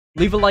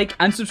leave a like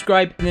and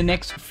subscribe in the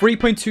next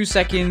 3.2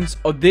 seconds,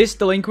 or this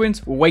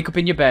delinquent will wake up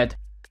in your bed.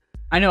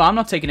 I know I'm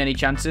not taking any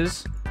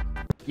chances.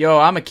 Yo,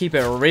 I'ma keep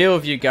it real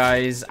with you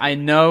guys. I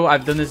know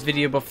I've done this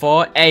video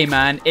before. Hey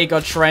man, it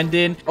got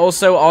trending.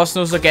 Also,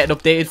 Arsenals are getting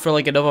updated for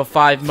like another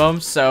 5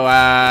 months. So,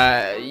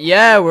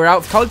 yeah, we're out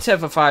of content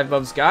for 5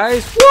 months,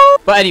 guys. Woo!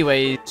 But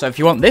anyway, so if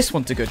you want this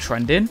one to go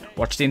trending,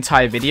 watch the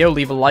entire video,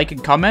 leave a like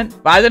and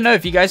comment. But I don't know,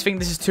 if you guys think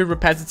this is too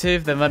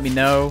repetitive, then let me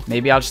know.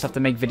 Maybe I'll just have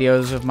to make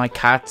videos of my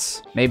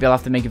cats. Maybe I'll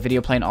have to make a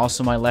video playing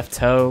Also My Left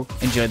Toe.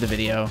 Enjoy the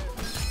video.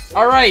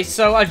 Alright,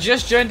 so I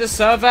just joined the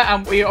server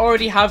and we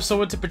already have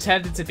someone to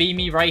pretend to be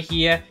me right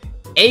here.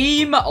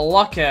 Aim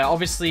Locker.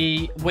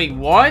 Obviously, wait,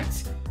 what?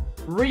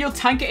 Real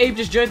TanqR Abe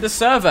just joined the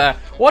server.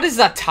 What is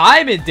that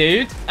timing,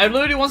 dude? I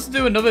literally want to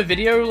do another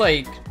video,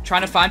 like,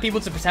 trying to find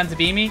people to pretend to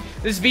be me.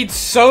 There's been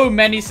so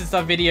many since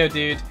that video,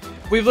 dude.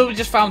 We've literally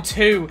just found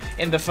 2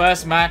 in the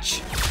first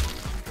match.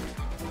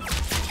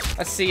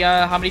 Let's see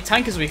how many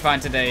tankers we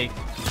find today.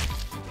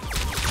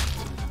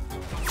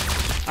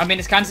 I mean,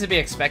 it's kind of to be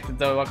expected,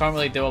 though. I can't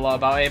really do a lot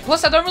about it.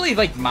 Plus, I don't really,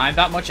 like, mind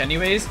that much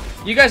anyways.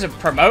 You guys are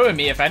promoting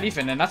me, if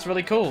anything, and that's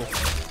really cool.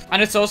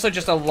 And it's also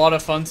just a lot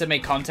of fun to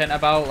make content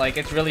about. Like,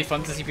 it's really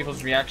fun to see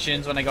people's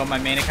reactions when I go on my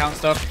main account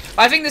stuff.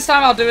 But I think this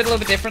time I'll do it a little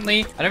bit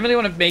differently. I don't really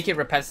want to make it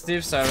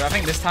repetitive, so I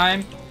think this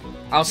time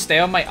I'll stay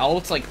on my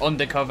alt, like,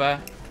 undercover,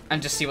 and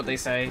just see what they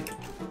say.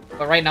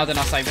 But right now, they're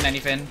not typing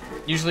anything.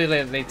 Usually,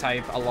 they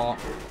type a lot.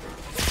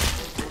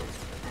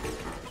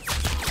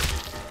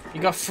 You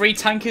got 3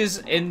 tankers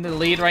in the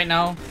lead right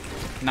now.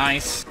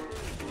 Nice.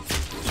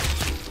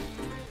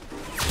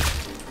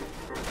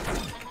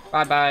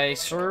 Bye-bye,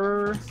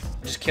 sir.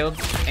 Just killed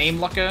Aim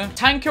Locker.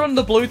 TanqR on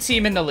the blue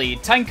team in the lead.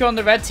 TanqR on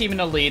the red team in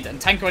the lead. And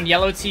TanqR on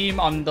yellow team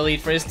on the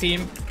lead for his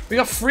team. We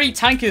got 3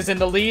 tankers in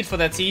the lead for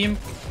their team.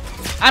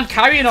 I'm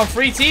carrying on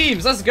 3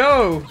 teams. Let's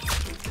go.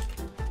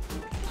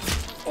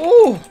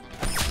 Ooh.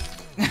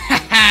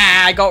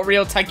 I got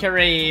real TanqR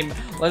Aim.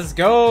 Let's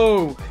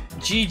go.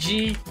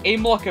 GG,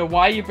 Aim Locker,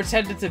 why are you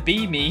pretending to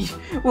be me?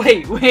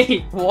 Wait, what?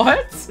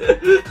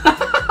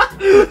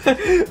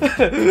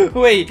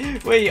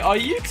 wait, are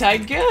you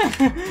TanqR?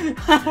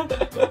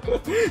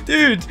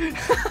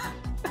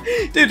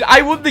 Dude,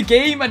 I won the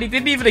game and he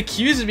didn't even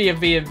accuse me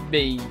of being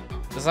me.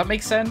 Does that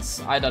make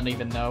sense? I don't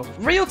even know.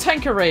 Real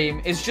TanqR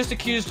Aim is just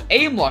accused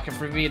Aim Locker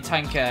for being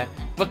TanqR,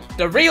 but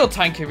the real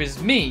TanqR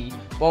is me.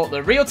 Well,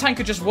 the real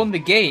TanqR just won the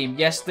game.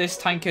 Yes, this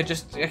TanqR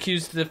just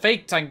accused the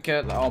fake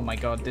TanqR. Oh my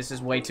god, this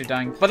is way too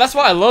dang. But that's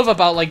what I love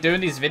about, like, doing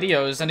these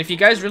videos. And if you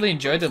guys really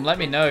enjoyed them, let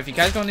me know. If you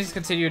guys want me to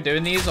continue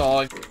doing these,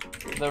 or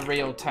the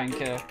real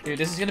TanqR. Dude,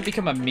 this is gonna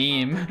become a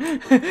meme.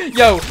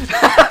 Yo,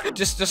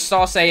 just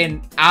start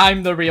saying,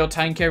 I'm the real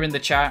TanqR in the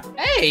chat.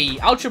 Hey,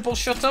 Ultra Bull,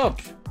 shut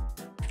up.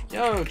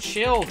 Yo,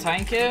 chill,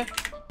 TanqR.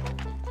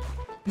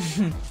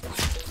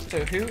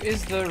 So, who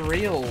is the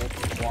real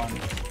one?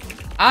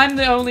 I'm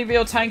the only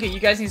real TanqR. You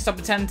guys need to stop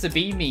pretending to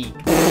be me.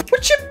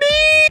 What you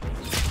mean?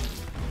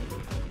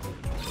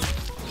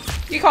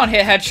 You can't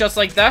hit headshots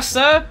like that,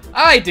 sir.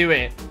 I do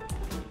it.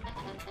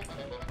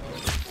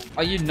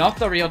 Are you not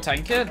the real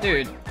TanqR?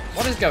 Dude,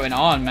 what is going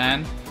on,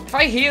 man? If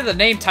I hear the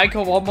name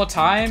TanqR one more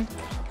time...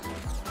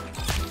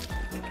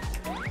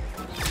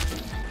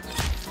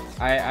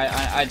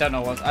 I don't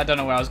know what... I don't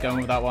know where I was going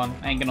with that one.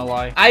 I ain't gonna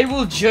lie. I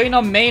will join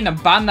on main and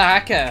ban the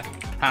hacker.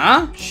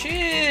 Huh?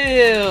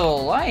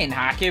 Chill. I ain't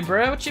hacking,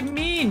 bro. What you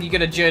mean you're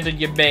gonna join on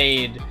your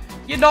main?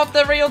 You're not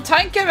the real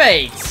TanqR,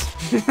 mate.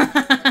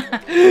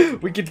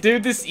 We can do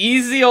this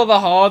easy or the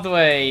hard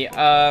way.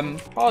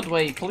 Hard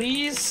way,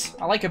 please.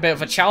 I like a bit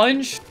of a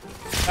challenge.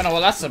 I don't know what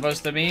that's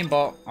supposed to mean,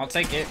 but I'll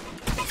take it.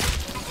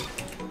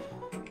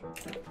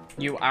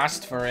 You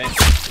asked for it.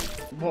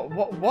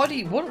 What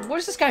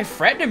is this guy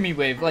threatening me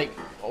with? Like,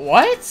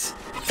 what?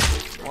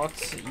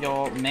 What's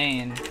your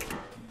main?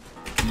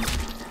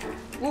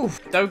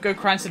 Oof, don't go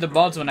crying to the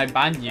mods when I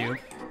ban you.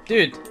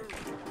 Dude,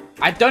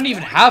 I don't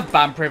even have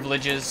ban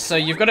privileges, so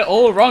you've got it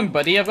all wrong,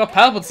 buddy. I've got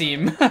purple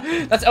team.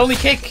 That's only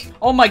kick.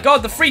 Oh my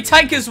god, the 3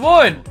 tankers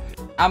won!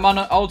 I'm on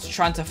an ult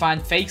trying to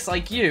find fakes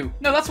like you.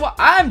 No, that's what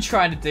I'm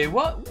trying to do.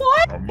 What?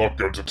 I'm not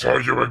going to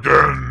tell you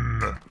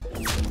again.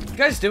 You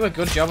guys do a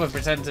good job of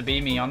pretending to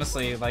be me,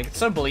 honestly. Like, it's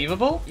so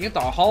believable. You get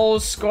the whole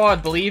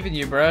squad believing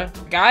you, bruh.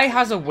 Guy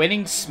has a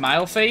winning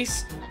smile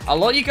face. A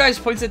lot of you guys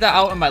pointed that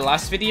out in my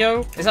last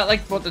video. Is that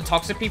like what the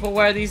toxic people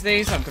wear these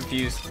days? I'm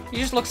confused. He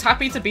just looks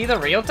happy to be the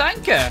real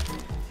TanqR.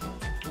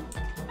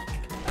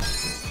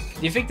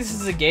 Do you think this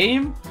is a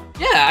game?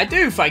 Yeah, I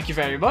do, thank you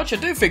very much. I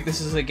do think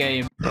this is a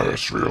game. No,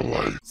 it's real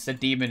life. It's the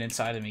demon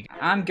inside of me.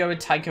 I'm going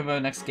TanqR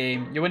mode next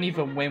game. You won't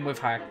even win with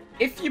hack.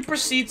 If you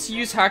proceed to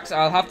use hacks,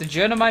 I'll have to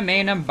join on my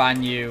main and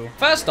ban you.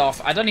 First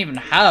off, I don't even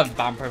have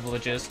ban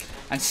privileges.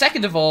 And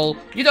second of all,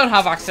 you don't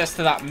have access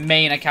to that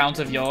main account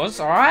of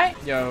yours, alright?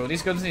 Yo,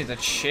 these guns need to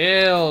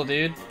chill,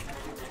 dude.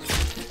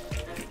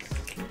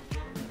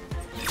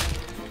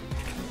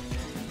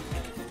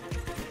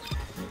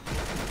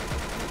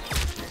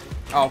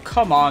 Oh,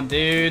 come on,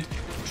 dude.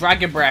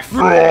 Dragon breath.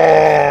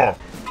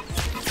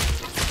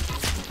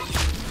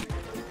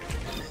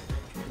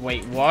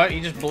 Wait, what?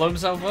 He just blew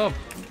himself up.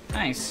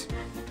 Nice.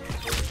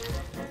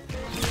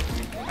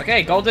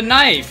 Okay, golden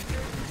knife.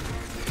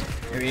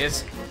 Here he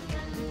is.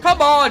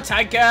 Come on,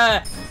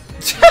 TanqR!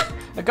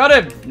 I got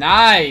him!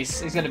 Nice!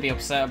 He's gonna be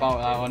upset about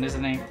that one,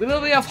 isn't he? We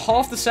literally have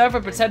half the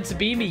server pretend to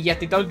be me, yet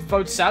they don't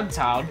vote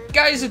Sandtown. You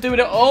guys are doing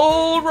it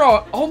all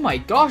wrong. Oh my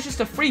gosh, it's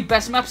the 3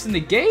 best maps in the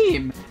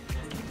game.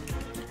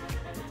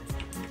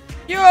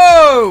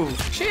 Yo!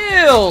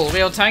 Chill,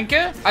 real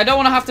TanqR. I don't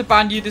want to have to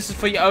ban you. This is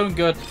for your own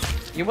good.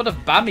 You would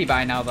have banned me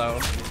by now, though.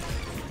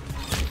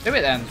 Do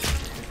it then.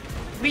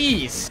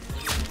 Please.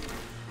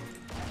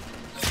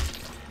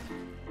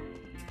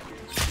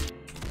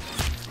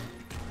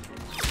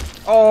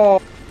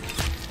 Oh,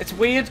 it's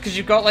weird because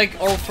you've got like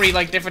all 3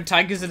 like different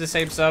TanqRs in the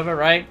same server,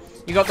 right?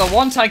 You got the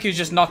one TanqR who's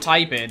just not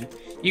typing.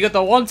 You got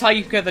the one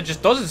TanqR that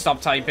just doesn't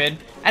stop typing,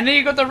 and then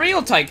you got the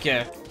real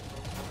TanqR.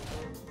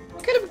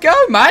 Look at him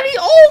go, man!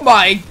 Oh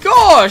my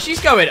gosh, he's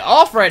going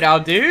off right now,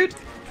 dude.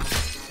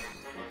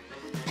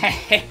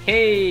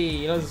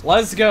 Hey,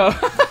 let's go.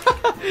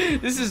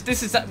 This is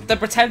the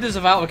pretenders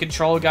are out of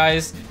control,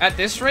 guys. At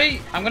this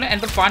rate, I'm gonna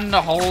end up finding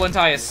the whole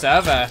entire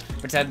server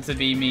pretend to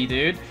be me,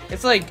 dude.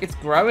 It's like it's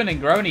growing and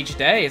growing each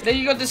day. Then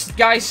you got this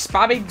guy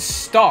spamming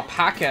stop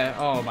hacker.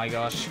 Oh my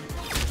gosh.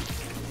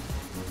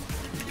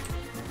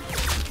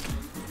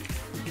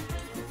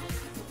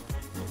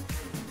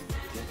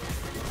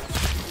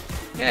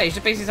 Yeah, you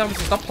should basically tell me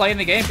to stop playing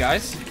the game,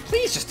 guys.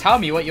 Please just tell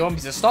me what you want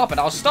me to stop and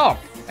I'll stop.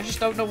 I just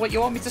don't know what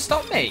you want me to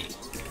stop me.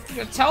 You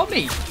gotta tell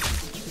me.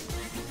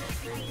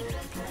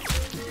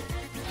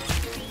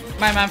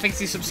 My man thinks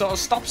he's some sort of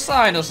stop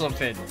sign or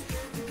something.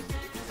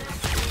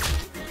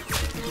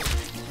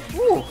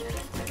 Ooh.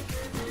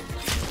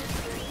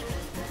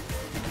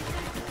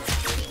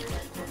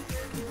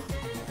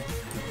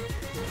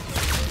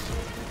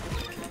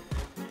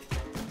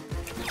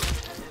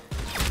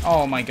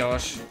 Oh my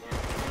gosh.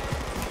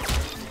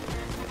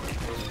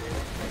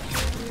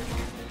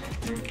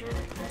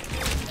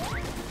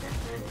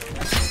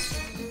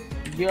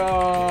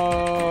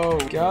 Yo,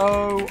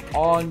 go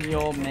on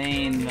your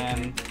main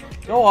then.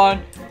 Go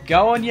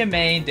on your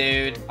main,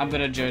 dude. I'm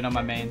gonna join on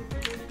my main.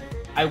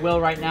 I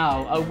will right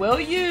now. Oh, will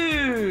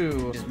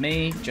you? Just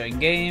me, join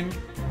game.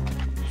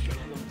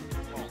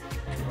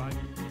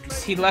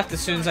 He left as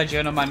soon as I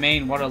joined on my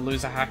main. What a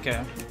loser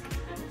hacker.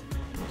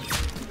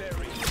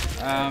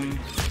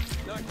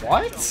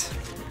 What?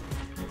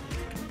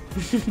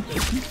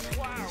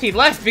 He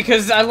left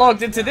because I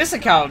logged into this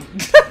account.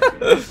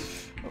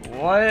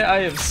 What?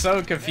 I am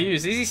so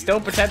confused. Is he still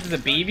pretending to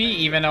be me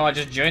even though I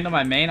just joined on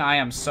my main? I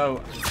am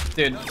so...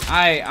 Dude,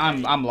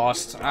 I'm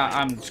lost.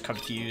 I'm just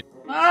confused.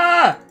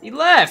 Ah! He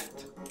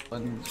left!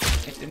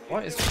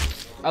 What is...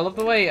 I love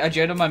the way I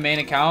joined on my main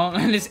account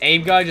and this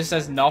aim guy just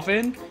says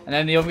nothing and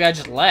then the other guy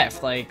just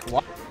left. Like,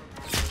 what?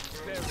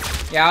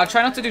 Yeah, I'll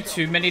try not to do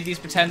too many of these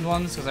pretend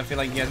ones because I feel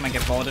like you guys might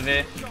get bored of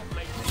it.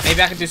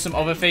 Maybe I can do some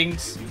other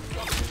things.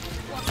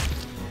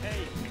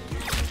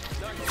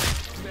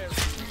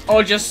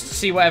 Or just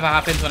see whatever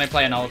happens when I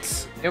play an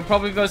ult. It'll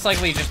probably most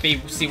likely just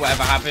be see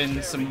whatever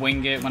happens and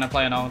wing it when I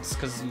play an ult,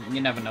 because you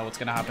never know what's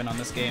going to happen on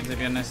this game, to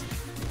be honest.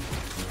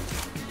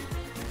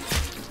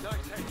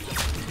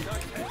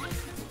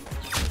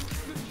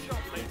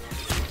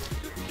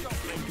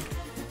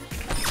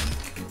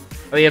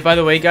 Oh yeah, by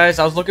the way guys,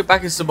 I was looking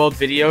back at some old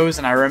videos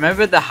and I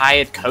remember the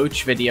hired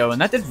coach video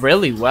and that did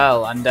really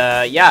well. And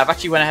yeah, I've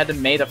actually went ahead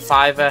and made a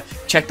Fiverr.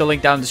 Check the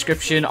link down in the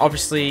description.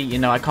 Obviously, you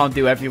know, I can't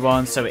do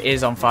everyone, so it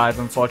is on Fiverr,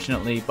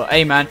 unfortunately. But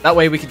hey man, that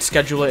way we can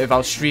schedule it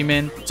without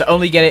streaming. So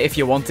only get it if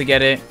you want to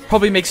get it.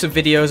 Probably make some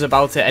videos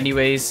about it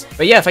anyways.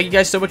 But yeah, thank you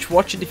guys so much for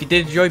watching. If you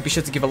did enjoy, be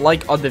sure to give a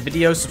like on the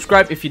video.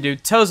 Subscribe if you do,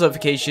 tell us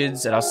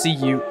notifications, and I'll see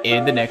you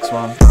in the next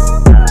one.